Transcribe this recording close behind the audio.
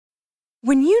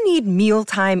When you need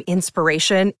mealtime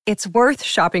inspiration, it's worth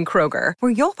shopping Kroger,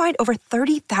 where you'll find over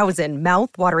 30,000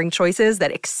 mouth-watering choices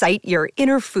that excite your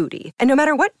inner foodie. And no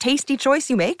matter what tasty choice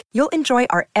you make, you'll enjoy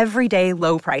our everyday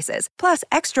low prices, plus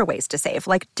extra ways to save,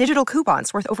 like digital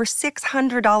coupons worth over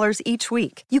 $600 each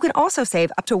week. You can also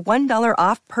save up to $1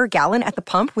 off per gallon at the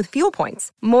pump with fuel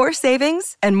points. More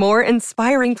savings and more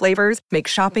inspiring flavors make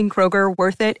shopping Kroger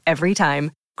worth it every time.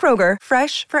 Kroger,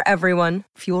 fresh for everyone.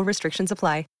 Fuel restrictions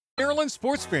apply. Maryland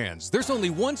sports fans, there's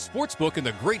only one sports book in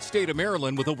the great state of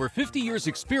Maryland with over 50 years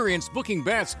experience booking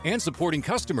bets and supporting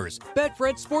customers.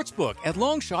 Betfred Sportsbook at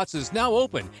Longshots is now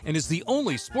open and is the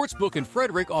only sportsbook in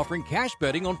Frederick offering cash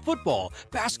betting on football,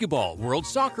 basketball, world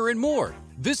soccer, and more.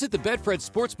 Visit the Betfred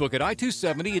Sportsbook at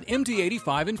I-270 and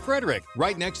MD-85 in Frederick,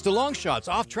 right next to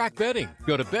Longshots off-track betting.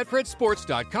 Go to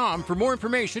betfredsports.com for more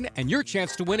information and your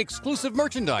chance to win exclusive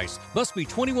merchandise. Must be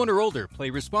 21 or older.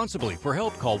 Play responsibly. For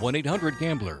help, call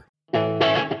 1-800-GAMBLER.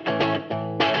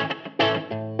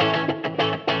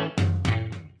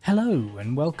 Hello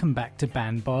and welcome back to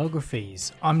Band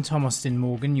Biographies. I'm Tom Austin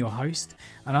Morgan, your host,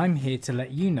 and I'm here to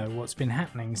let you know what's been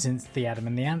happening since the Adam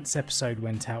and the Ants episode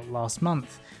went out last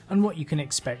month, and what you can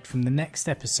expect from the next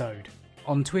episode.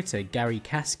 On Twitter, Gary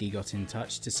Caskey got in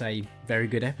touch to say, very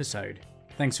good episode.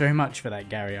 Thanks very much for that,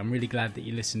 Gary. I'm really glad that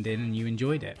you listened in and you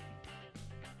enjoyed it.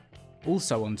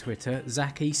 Also on Twitter,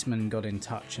 Zach Eastman got in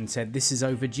touch and said, this is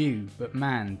overdue, but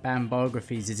man, Band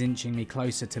Biographies is inching me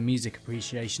closer to music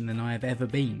appreciation than I have ever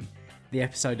been. The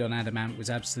episode on Adam Ant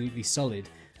was absolutely solid,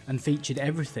 and featured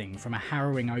everything from a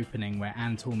harrowing opening where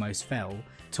Ant almost fell,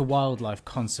 to wildlife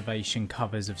conservation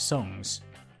covers of songs.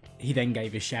 He then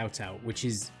gave a shout out, which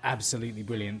is absolutely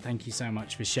brilliant. Thank you so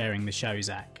much for sharing the show,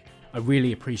 Zach. I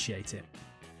really appreciate it.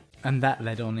 And that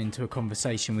led on into a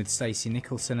conversation with Stacey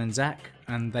Nicholson and Zach,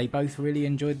 and they both really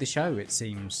enjoyed the show, it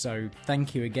seems. So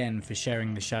thank you again for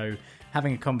sharing the show,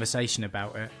 having a conversation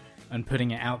about it, and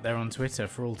putting it out there on Twitter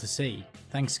for all to see.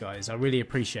 Thanks guys, I really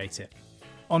appreciate it.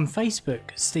 On Facebook,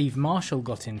 Steve Marshall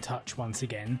got in touch once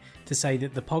again to say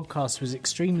that the podcast was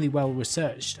extremely well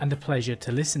researched and a pleasure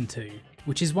to listen to,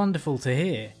 which is wonderful to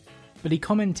hear. But he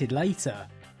commented later,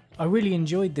 I really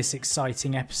enjoyed this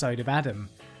exciting episode of Adam.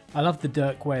 I love the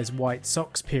Dirk Wears White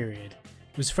Socks period.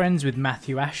 Was friends with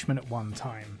Matthew Ashman at one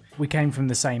time. We came from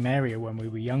the same area when we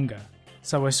were younger,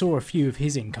 so I saw a few of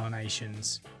his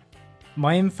incarnations.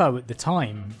 My info at the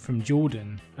time, from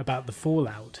Jordan, about the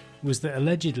fallout, was that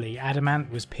allegedly Adam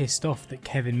Ant was pissed off that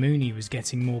Kevin Mooney was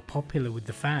getting more popular with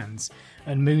the fans,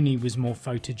 and Mooney was more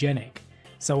photogenic,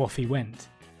 so off he went.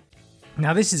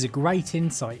 Now this is a great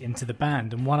insight into the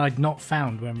band, and one I'd not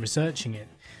found when researching it,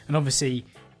 and obviously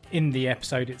in the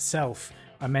episode itself,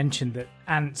 I mentioned that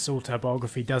Ant's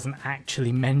autobiography doesn't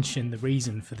actually mention the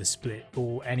reason for the split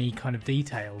or any kind of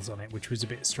details on it, which was a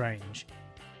bit strange.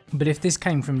 But if this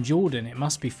came from Jordan, it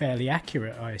must be fairly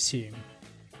accurate, I assume.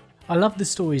 I love the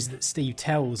stories that Steve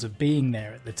tells of being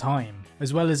there at the time,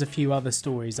 as well as a few other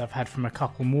stories I've had from a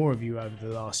couple more of you over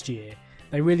the last year.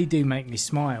 They really do make me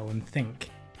smile and think.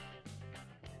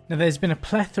 Now there's been a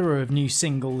plethora of new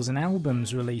singles and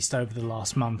albums released over the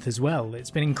last month as well.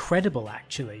 It's been incredible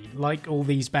actually, like all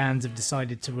these bands have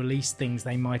decided to release things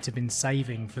they might have been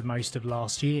saving for most of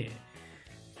last year.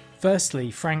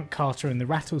 Firstly, Frank Carter and the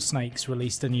Rattlesnakes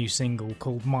released a new single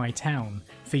called My Town,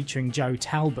 featuring Joe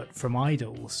Talbot from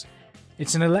Idols.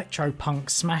 It's an electro-punk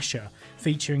smasher,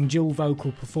 featuring dual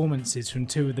vocal performances from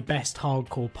two of the best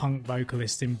hardcore punk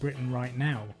vocalists in Britain right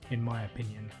now, in my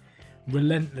opinion.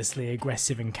 Relentlessly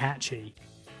aggressive and catchy.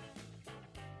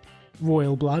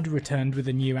 Royal Blood returned with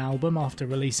a new album after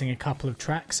releasing a couple of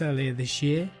tracks earlier this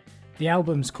year. The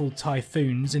album's called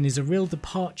Typhoons and is a real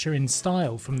departure in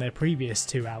style from their previous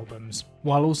two albums,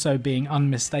 while also being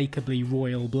unmistakably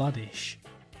Royal Bloodish.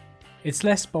 It's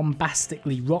less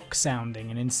bombastically rock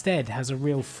sounding and instead has a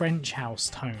real French house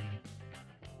tone.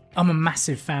 I'm a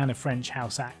massive fan of French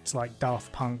house acts like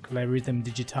Daft Punk, Le Rhythm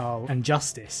Digital and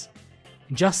Justice.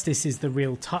 Justice is the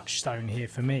real touchstone here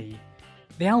for me.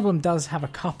 The album does have a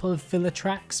couple of filler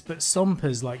tracks, but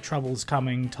stompers like Trouble's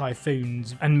Coming,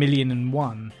 Typhoons and Million and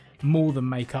One more than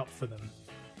make up for them.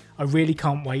 I really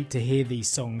can't wait to hear these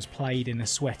songs played in a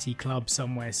sweaty club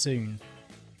somewhere soon.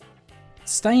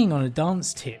 Staying on a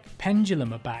dance tip,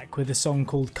 Pendulum are back with a song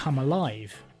called Come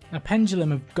Alive. Now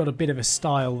Pendulum have got a bit of a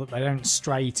style that they don't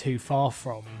stray too far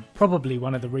from, probably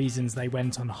one of the reasons they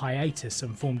went on hiatus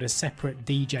and formed a separate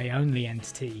DJ-only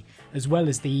entity, as well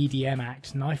as the EDM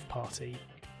act Knife Party.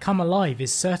 Come Alive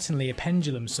is certainly a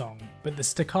Pendulum song, but the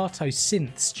staccato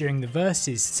synths during the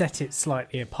verses set it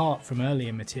slightly apart from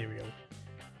earlier material.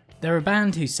 They're a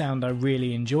band whose sound I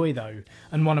really enjoy though,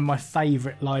 and one of my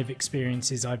favourite live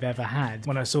experiences I've ever had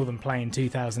when I saw them play in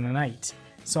 2008,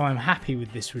 so I'm happy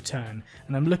with this return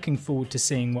and I'm looking forward to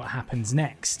seeing what happens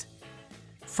next.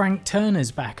 Frank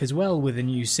Turner's back as well with a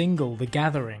new single, The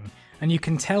Gathering, and you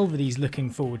can tell that he's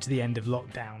looking forward to the end of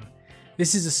lockdown.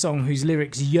 This is a song whose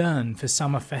lyrics yearn for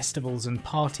summer festivals and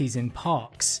parties in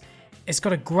parks. It's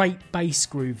got a great bass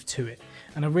groove to it,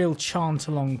 and a real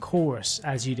chant-along chorus,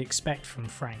 as you'd expect from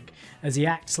Frank, as he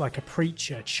acts like a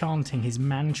preacher chanting his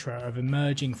mantra of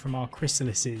emerging from our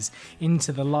chrysalises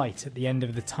into the light at the end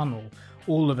of the tunnel,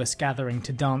 all of us gathering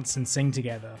to dance and sing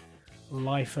together.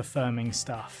 Life-affirming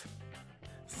stuff.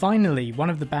 Finally, one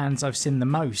of the bands I've seen the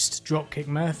most, Dropkick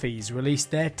Murphys,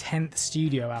 released their 10th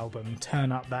studio album,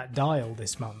 Turn Up That Dial,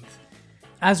 this month.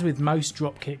 As with most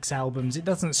Dropkick's albums, it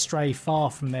doesn't stray far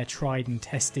from their tried and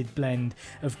tested blend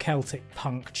of Celtic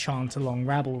punk chant-along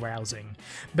rabble-rousing,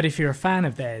 but if you're a fan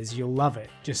of theirs, you'll love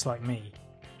it, just like me.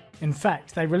 In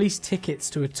fact, they released tickets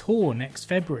to a tour next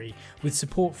February with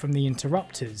support from the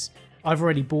Interrupters. I've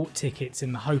already bought tickets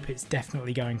in the hope it's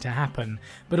definitely going to happen,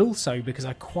 but also because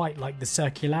I quite like the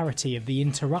circularity of the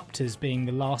Interrupters being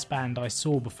the last band I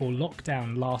saw before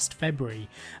lockdown last February,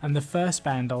 and the first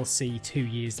band I'll see 2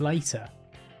 years later.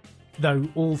 Though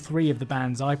all three of the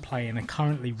bands I play in are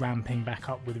currently ramping back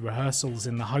up with rehearsals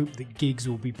in the hope that gigs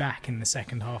will be back in the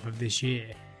second half of this year.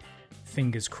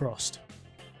 Fingers crossed.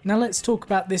 Now let's talk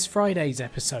about this Friday's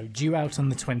episode, due out on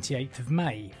the 28th of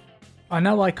May. I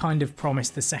know I kind of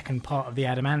promised the second part of the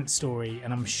Adam Ant story,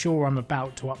 and I'm sure I'm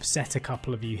about to upset a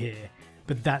couple of you here,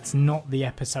 but that's not the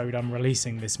episode I'm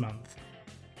releasing this month.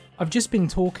 I've just been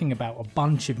talking about a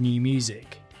bunch of new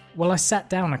music. Well, I sat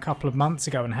down a couple of months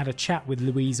ago and had a chat with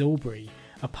Louise Aubrey,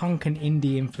 a punk and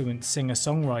indie-influenced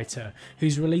singer-songwriter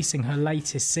who's releasing her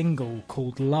latest single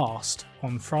called Last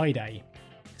on Friday.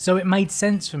 So it made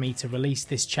sense for me to release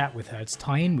this chat with her to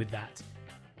tie in with that.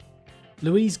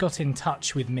 Louise got in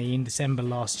touch with me in December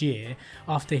last year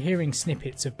after hearing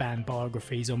snippets of band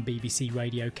biographies on BBC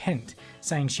Radio Kent,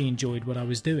 saying she enjoyed what I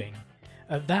was doing.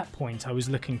 At that point I was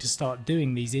looking to start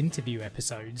doing these interview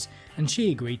episodes, and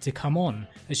she agreed to come on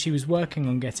as she was working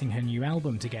on getting her new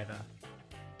album together.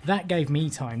 That gave me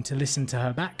time to listen to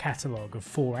her back catalogue of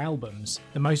 4 albums,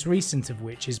 the most recent of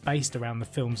which is based around the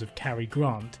films of Cary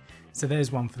Grant, so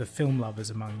there's one for the film lovers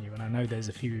among you, and I know there's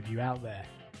a few of you out there.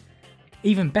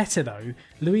 Even better though,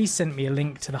 Louise sent me a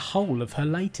link to the whole of her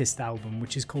latest album,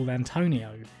 which is called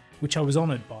Antonio, which I was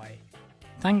honoured by.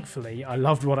 Thankfully, I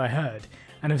loved what I heard,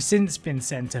 and have since been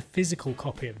sent a physical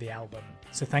copy of the album,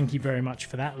 so thank you very much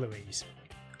for that, Louise.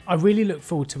 I really look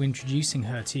forward to introducing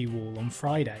her to you all on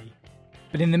Friday.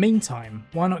 But in the meantime,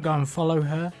 why not go and follow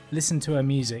her, listen to her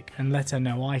music, and let her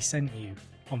know I sent you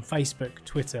on Facebook,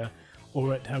 Twitter,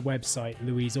 or at her website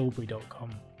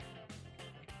louiseaubrey.com.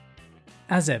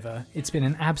 As ever, it's been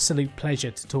an absolute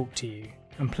pleasure to talk to you,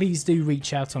 and please do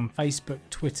reach out on Facebook,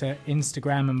 Twitter,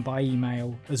 Instagram and by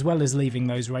email, as well as leaving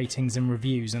those ratings and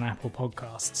reviews on Apple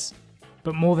Podcasts.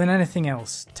 But more than anything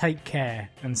else, take care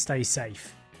and stay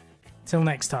safe. Till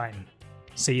next time,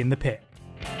 see you in the pit.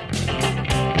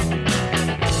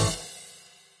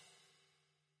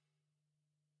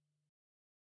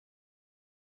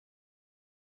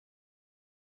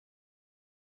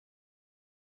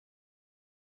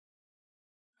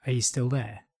 Are you still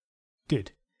there?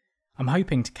 Good. I'm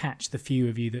hoping to catch the few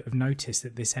of you that have noticed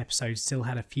that this episode still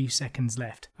had a few seconds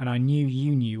left, and I knew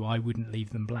you knew I wouldn't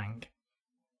leave them blank.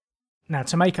 Now,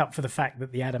 to make up for the fact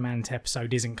that the Adam Ant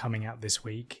episode isn't coming out this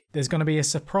week, there's going to be a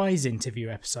surprise interview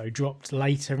episode dropped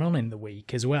later on in the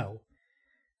week as well.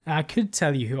 Now, I could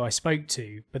tell you who I spoke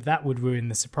to, but that would ruin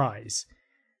the surprise.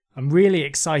 I'm really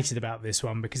excited about this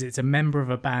one because it's a member of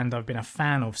a band I've been a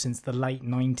fan of since the late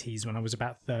 90s when I was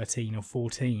about 13 or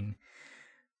 14.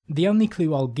 The only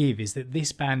clue I'll give is that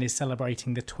this band is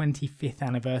celebrating the 25th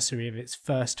anniversary of its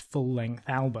first full-length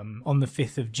album on the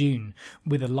 5th of June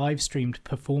with a live-streamed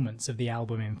performance of the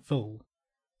album in full.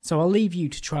 So I'll leave you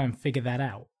to try and figure that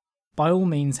out. By all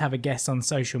means have a guess on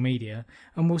social media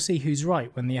and we'll see who's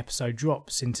right when the episode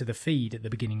drops into the feed at the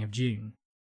beginning of June.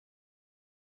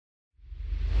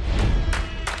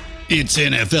 It's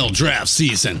NFL draft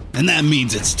season, and that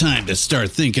means it's time to start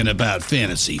thinking about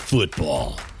fantasy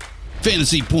football.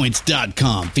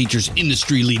 FantasyPoints.com features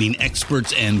industry-leading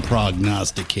experts and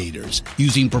prognosticators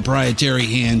using proprietary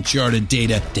hand-charted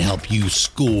data to help you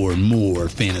score more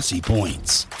fantasy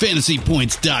points.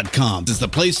 FantasyPoints.com is the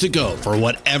place to go for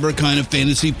whatever kind of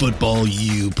fantasy football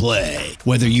you play.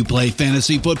 Whether you play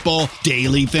fantasy football,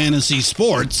 daily fantasy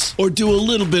sports, or do a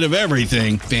little bit of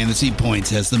everything, Fantasy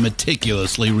Points has the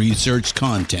meticulously researched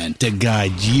content to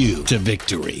guide you to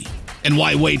victory. And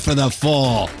why wait for the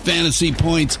fall? Fantasy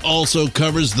Points also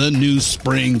covers the new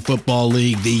spring football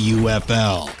league, the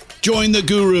UFL. Join the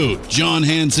guru, John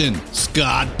Hansen,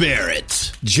 Scott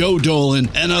Barrett, Joe Dolan,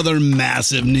 and other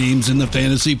massive names in the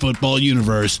fantasy football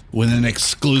universe with an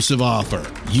exclusive offer.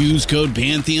 Use code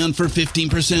Pantheon for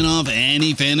 15% off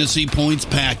any Fantasy Points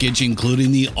package,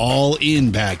 including the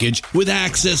all-in package, with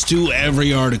access to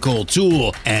every article,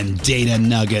 tool, and data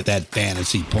nugget that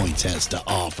Fantasy Points has to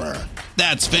offer.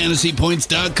 That's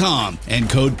fantasypoints.com and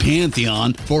code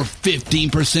Pantheon for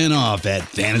 15% off at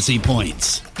Fantasy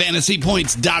Points.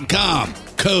 Fantasypoints.com,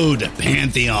 code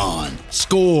Pantheon.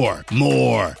 Score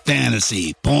more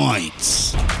fantasy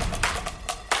points.